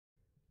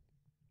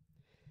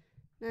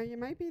Now, you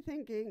might be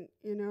thinking,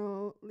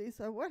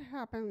 Lisa, what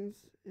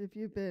happens if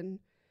you've been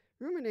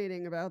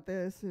ruminating about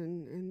this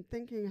and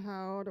thinking,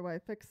 how do I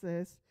fix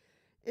this?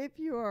 If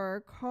you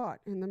are caught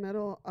in the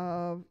middle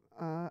of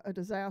a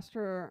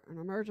disaster, an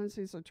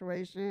emergency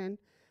situation,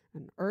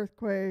 an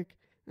earthquake,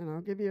 and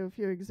I'll give you a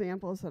few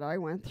examples that I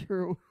went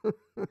through,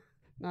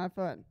 not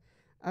fun.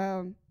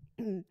 Um,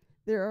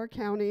 there are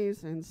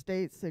counties and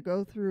states that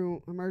go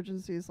through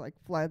emergencies like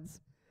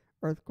floods,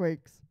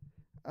 earthquakes,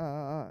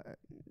 uh,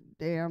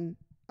 dam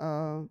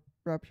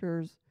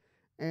ruptures,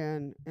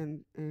 and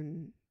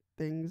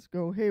things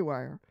go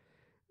haywire.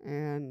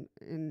 And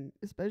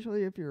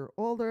especially if you're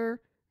older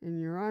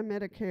and you're on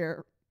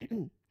Medicare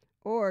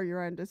or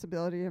you're on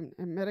disability and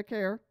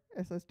Medicare,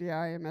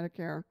 SSDI and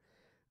Medicare,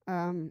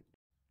 um,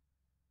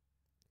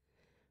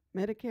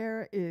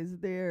 Medicare is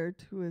there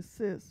to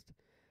assist.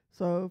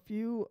 So if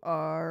you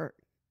are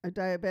a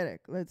diabetic,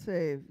 let's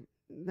say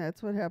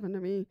that's what happened to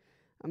me.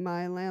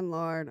 My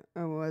landlord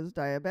was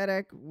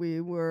diabetic.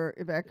 We were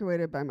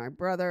evacuated by my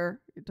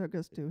brother. He took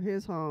us to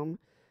his home.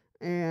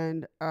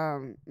 And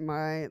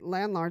my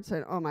landlord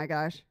said, "Oh my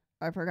gosh,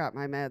 I forgot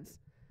my meds."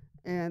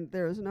 And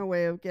there was no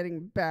way of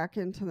getting back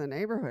into the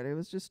neighborhood. It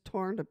was just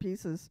torn to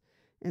pieces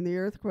in the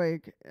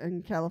earthquake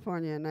in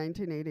California in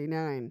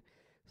 1989.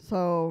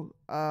 So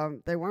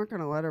they weren't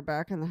going to let her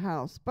back in the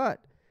house.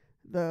 But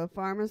the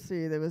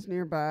pharmacy that was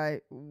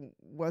nearby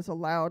was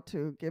allowed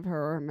to give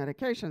her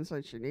medications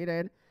that she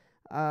needed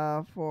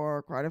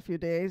for quite a few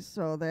days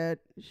so that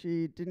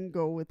she didn't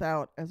go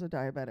without as a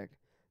diabetic.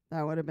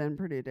 That would have been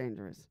pretty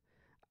dangerous.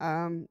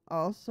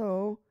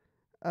 Also,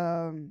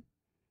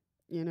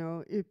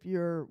 if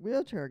your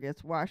wheelchair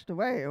gets washed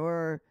away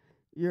or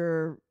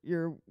your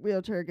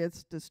wheelchair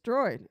gets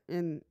destroyed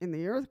in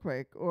the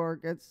earthquake or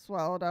gets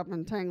swallowed up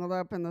and tangled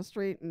up in the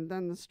street and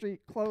then the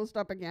street closed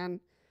up again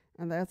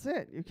and that's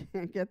it. You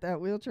can't get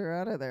that wheelchair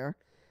out of there.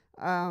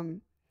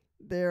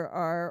 There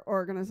are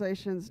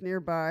organizations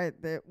nearby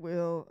that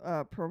will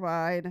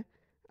provide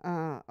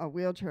a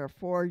wheelchair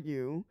for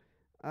you.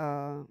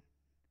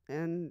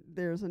 And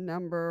there's a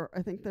number,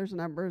 I think there's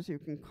numbers you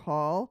can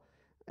call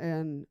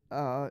and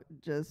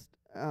just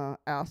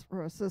ask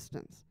for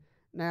assistance.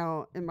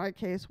 Now, in my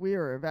case, we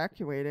were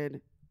evacuated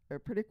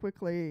pretty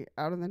quickly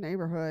out of the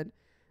neighborhood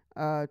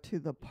to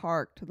the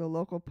park, to the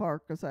local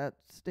park, because that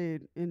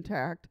stayed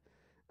intact.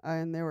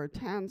 And there were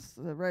tents.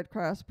 The Red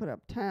Cross put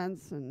up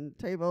tents and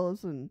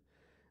tables and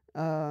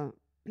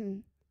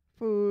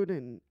food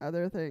and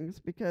other things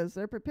because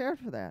they're prepared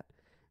for that.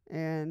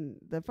 And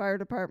the fire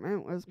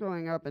department was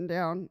going up and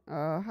down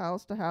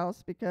house to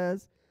house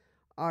because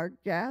our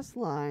gas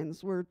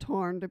lines were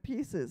torn to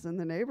pieces in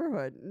the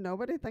neighborhood.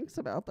 Nobody thinks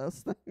about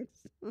those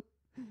things.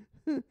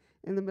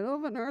 In the middle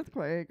of an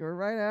earthquake or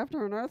right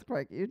after an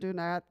earthquake, you do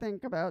not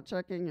think about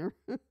checking your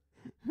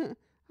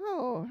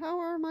oh, how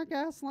are my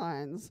gas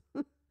lines?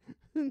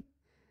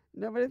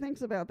 Nobody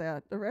thinks about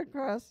that. The Red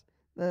Cross,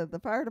 the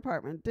fire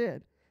department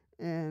did.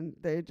 And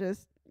they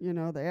just,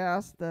 they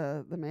asked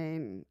the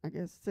main, I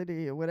guess,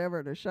 city or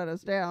whatever to shut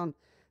us down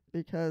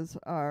because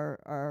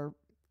our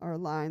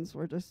lines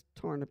were just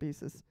torn to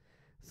pieces.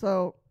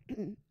 So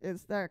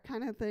it's that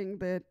kind of thing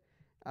that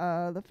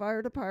the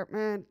fire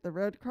department, the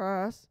Red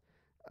Cross,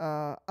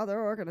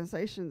 other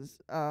organizations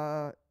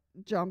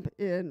jump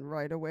in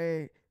right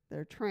away.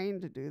 They're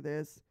trained to do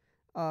this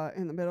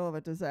in the middle of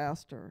a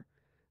disaster.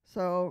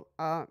 So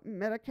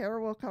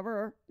Medicare will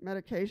cover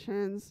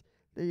medications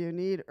that you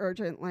need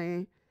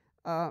urgently.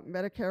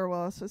 Medicare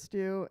will assist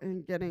you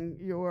in getting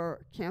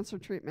your cancer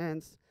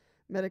treatments.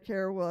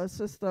 Medicare will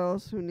assist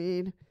those who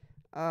need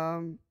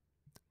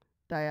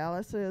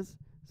dialysis.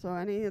 So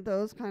any of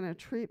those kind of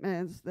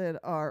treatments that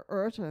are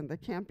urgent,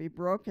 that can't be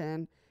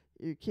broken,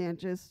 you can't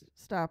just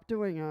stop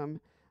doing them.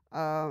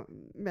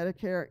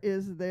 Medicare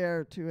is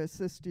there to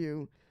assist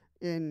you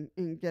in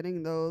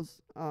getting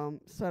those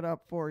set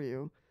up for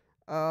you.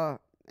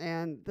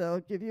 And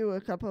they'll give you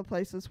a couple of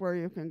places where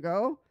you can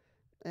go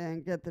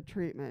and get the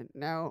treatment.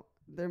 Now,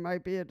 there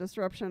might be a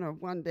disruption of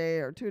 1 day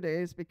or 2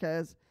 days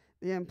because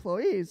the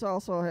employees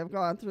also have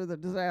gone through the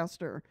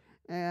disaster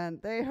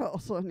and they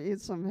also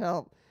need some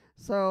help.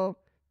 So,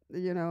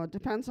 it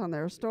depends on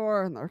their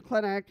store and their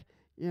clinic,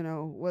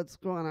 what's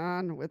going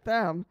on with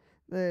them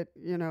that,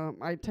 it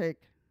might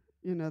take,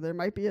 there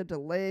might be a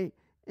delay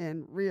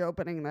in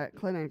reopening that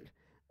clinic.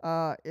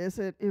 Is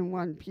it in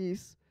one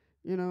piece?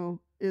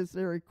 Is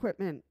their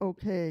equipment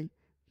okay?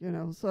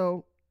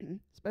 So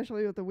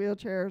especially with the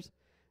wheelchairs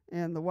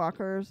and the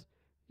walkers,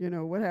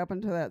 what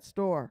happened to that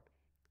store?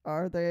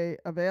 Are they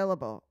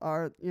available?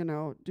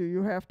 Do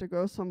you have to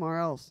go somewhere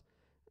else?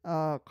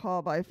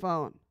 Call by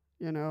phone.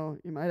 You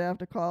might have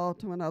to call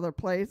to another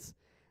place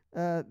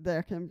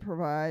that can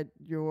provide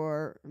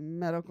your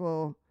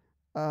medical,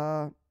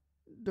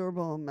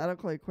 durable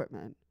medical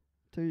equipment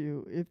to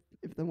you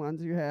if the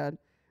ones you had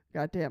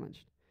got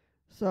damaged.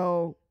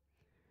 So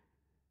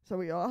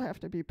we all have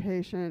to be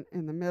patient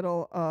in the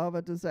middle of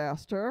a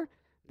disaster,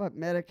 but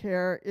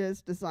Medicare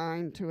is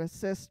designed to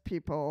assist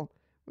people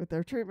with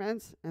their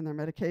treatments and their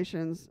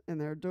medications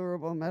and their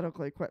durable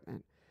medical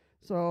equipment.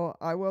 So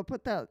I will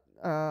put that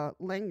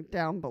link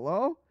down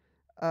below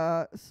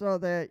so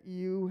that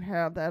you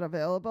have that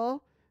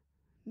available.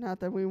 Not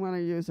that we want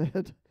to use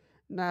it,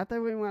 not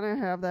that we want to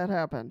have that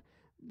happen,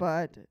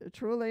 but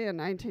truly in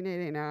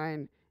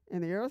 1989,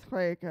 in the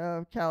earthquake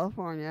of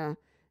California,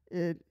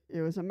 it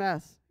was a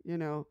mess, you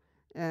know.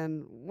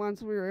 And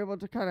once we were able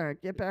to kind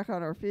of get back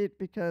on our feet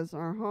because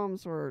our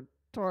homes were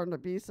torn to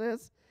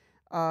pieces,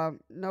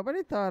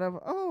 nobody thought of,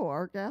 oh,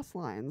 our gas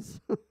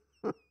lines.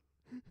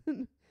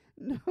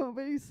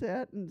 Nobody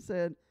sat and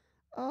said,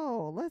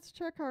 oh, let's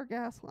check our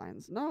gas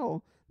lines.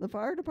 No, the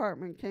fire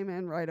department came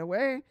in right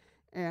away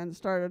and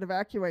started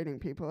evacuating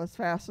people as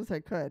fast as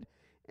they could.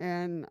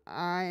 And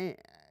my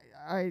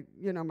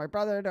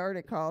brother had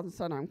already called and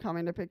said, I'm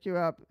coming to pick you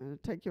up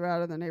and take you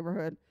out of the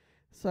neighborhood.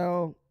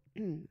 So,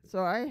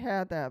 so I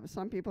had that, but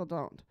some people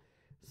don't.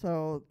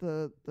 So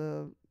the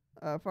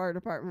fire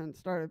department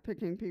started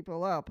picking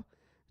people up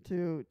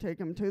to take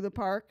them to the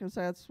park, because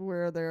that's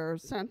where their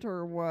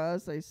center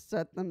was. They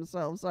set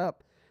themselves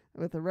up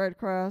with the Red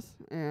Cross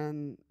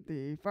and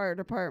the fire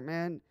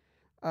department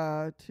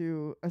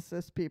to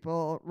assist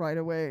people right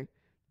away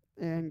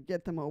and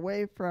get them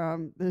away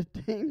from the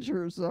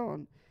danger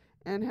zone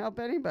and help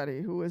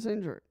anybody who was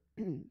injured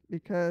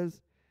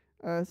because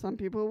some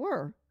people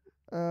were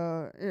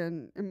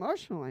and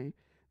emotionally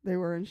they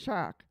were in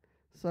shock.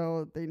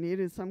 So they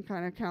needed some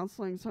kind of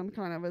counseling, some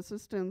kind of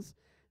assistance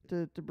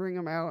to bring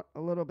them out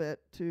a little bit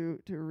to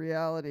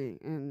reality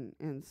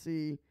and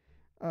see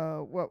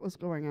what was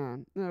going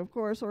on. And of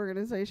course,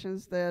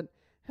 organizations that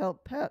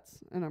help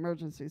pets in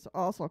emergencies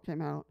also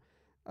came out.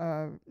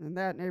 And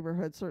that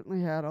neighborhood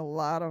certainly had a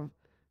lot of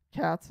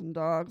cats and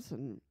dogs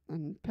and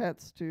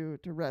pets to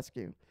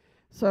rescue.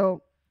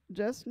 So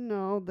just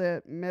know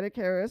that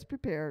Medicare is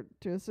prepared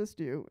to assist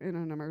you in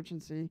an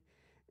emergency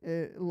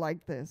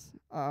like this.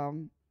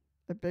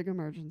 A big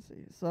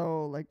emergency.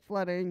 So like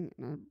flooding,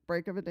 a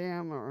break of a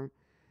dam, or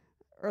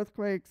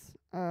earthquakes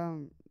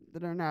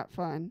that are not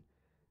fun.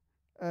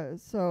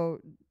 So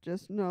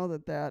just know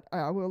that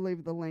I will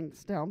leave the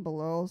links down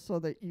below so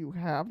that you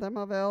have them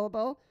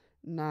available.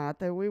 Not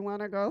that we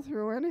want to go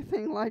through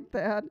anything like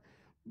that,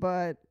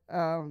 but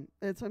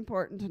it's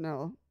important to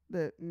know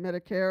that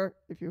Medicare,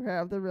 if you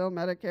have the real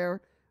Medicare,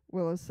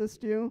 will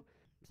assist you.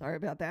 Sorry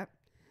about that.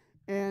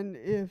 And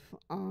if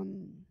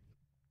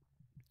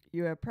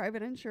you have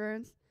private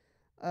insurance,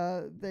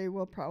 they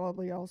will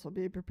probably also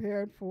be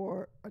prepared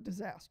for a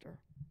disaster.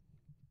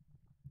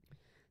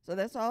 So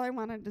that's all I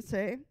wanted to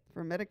say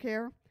for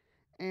Medicare.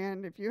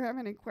 And if you have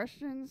any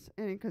questions,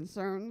 any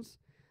concerns,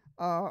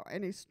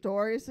 any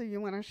stories that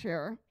you want to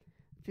share,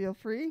 feel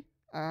free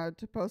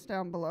to post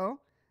down below.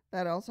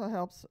 That also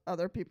helps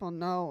other people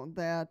know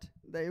that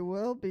they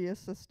will be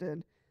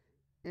assisted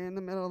in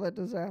the middle of a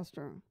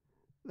disaster.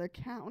 The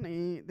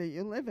county that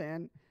you live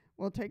in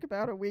will take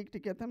about a week to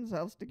get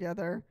themselves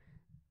together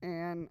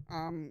and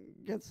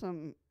get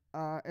some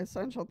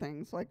essential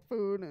things like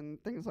food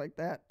and things like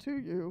that to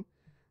you.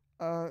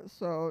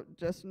 So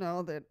just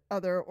know that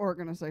other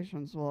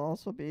organizations will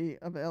also be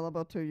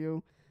available to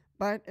you,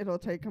 but it'll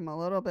take them a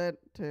little bit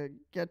to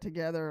get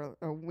together,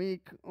 a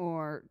week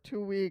or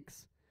 2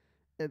 weeks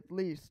at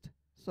least.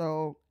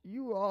 So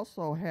you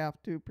also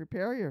have to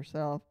prepare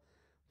yourself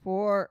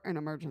for an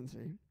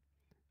emergency,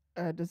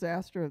 a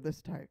disaster of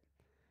this type.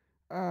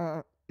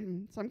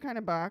 Some kind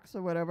of box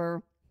or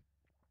whatever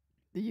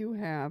that you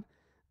have,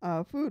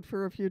 food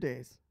for a few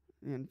days.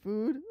 And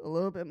food, a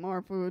little bit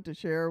more food to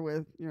share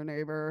with your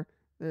neighbor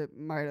that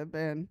might have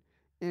been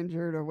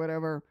injured or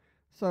whatever.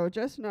 So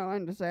just know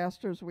in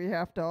disasters we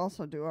have to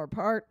also do our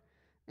part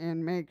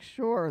and make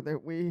sure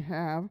that we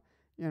have,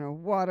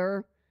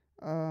 water,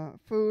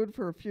 food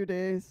for a few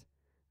days,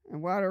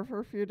 and water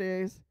for a few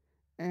days,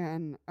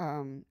 and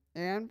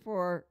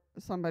for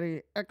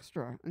somebody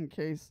extra in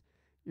case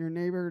your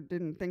neighbor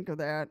didn't think of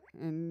that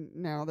and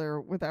now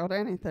they're without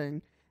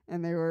anything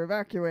and they were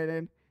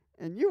evacuated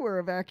and you were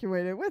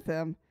evacuated with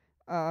them.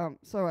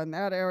 So in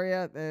that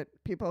area that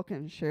people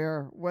can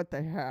share what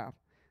they have.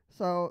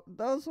 So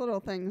those little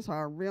things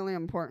are really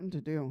important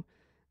to do.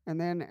 And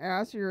then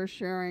as you're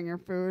sharing your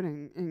food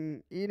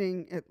and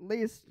eating at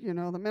least, the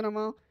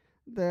minimum,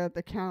 that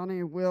the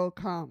county will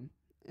come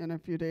in a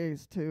few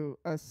days to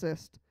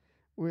assist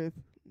with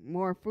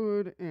more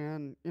food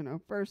and,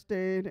 first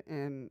aid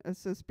and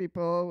assist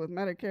people with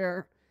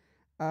Medicare,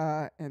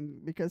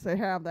 and because they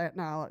have that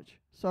knowledge.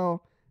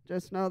 So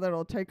just know that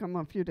it'll take them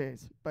a few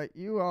days. But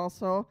you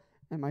also,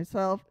 and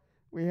myself,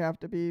 we have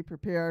to be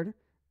prepared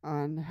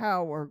on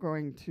how we're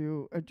going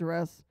to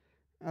address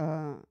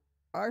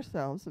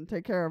ourselves and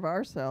take care of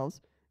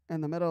ourselves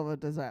in the middle of a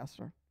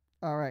disaster.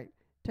 All right,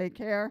 take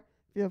care.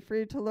 Feel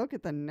free to look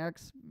at the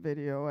next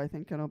video. I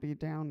think it'll be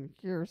down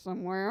here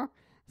somewhere.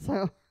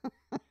 So,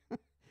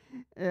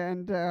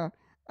 and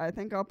I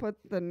think I'll put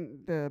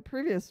the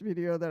previous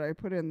video that I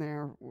put in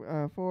there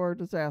for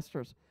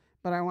disasters.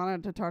 But I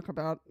wanted to talk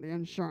about the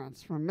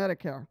insurance from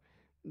Medicare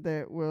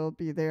that will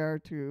be there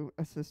to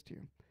assist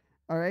you.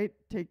 All right,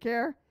 take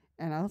care,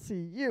 and I'll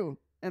see you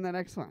in the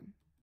next one.